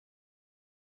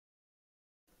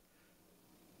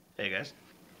Hey guys,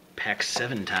 pack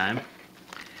 7 time.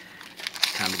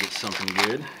 Time to get something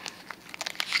good.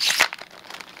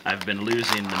 I've been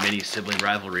losing the mini sibling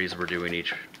rivalries we're doing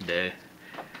each day.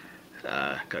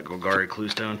 Got Golgari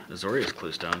Cluestone, Azorius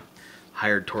Cluestone,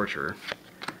 Hired Torturer,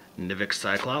 Nivix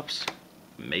Cyclops,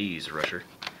 Maze Rusher,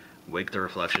 Wake the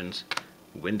Reflections,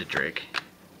 Wind Drake,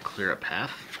 Clear a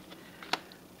Path,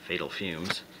 Fatal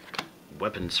Fumes,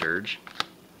 Weapon Surge,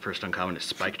 first uncommon is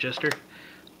Spike Jester,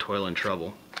 Toil and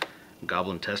Trouble,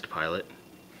 Goblin Test Pilot,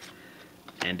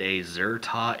 and a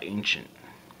Zerta Ancient,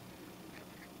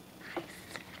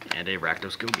 and a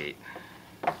Rakdos Gilgate.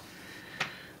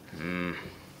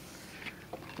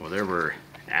 Well, there were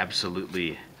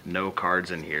absolutely no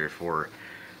cards in here for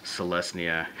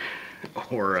Celestia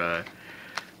or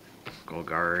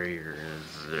Golgari or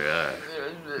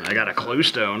I got a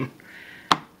Cluestone.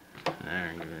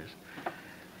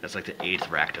 That's like the 8th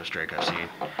Rakdos Drake I've seen.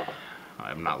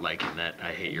 I'm not liking that.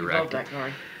 I hate your Rakdos. that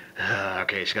card.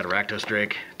 Okay, she's got a Rakdos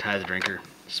Drake, Tithe Drinker,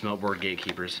 Smeltboard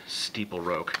Gatekeepers, Steeple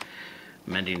Roke,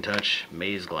 Mending Touch,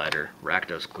 Maze Glider,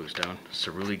 Rakdos Cluestone,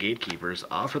 Ceruli Gatekeepers,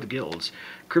 Awe for the Guilds,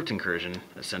 Crypt Incursion,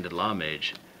 Ascended Law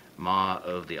Mage, Maw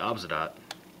of the Obsidian,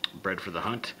 Bread for the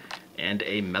Hunt, and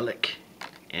a Melik,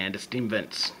 and a Steam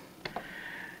Vents.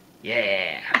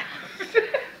 Yeah!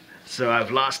 So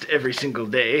I've lost every single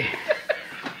day.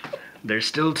 There's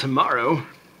still tomorrow.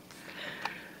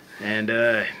 And,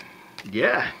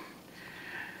 yeah.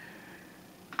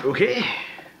 Okay.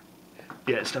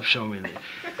 Yeah, stop showing me that.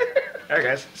 Alright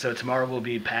guys, so tomorrow will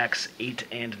be packs 8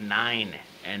 and 9,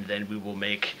 and then we will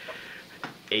make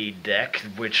a deck,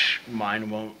 which mine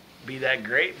won't be that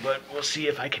great, but we'll see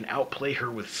if I can outplay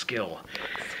her with skill.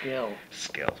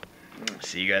 Skill.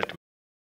 See you guys tomorrow.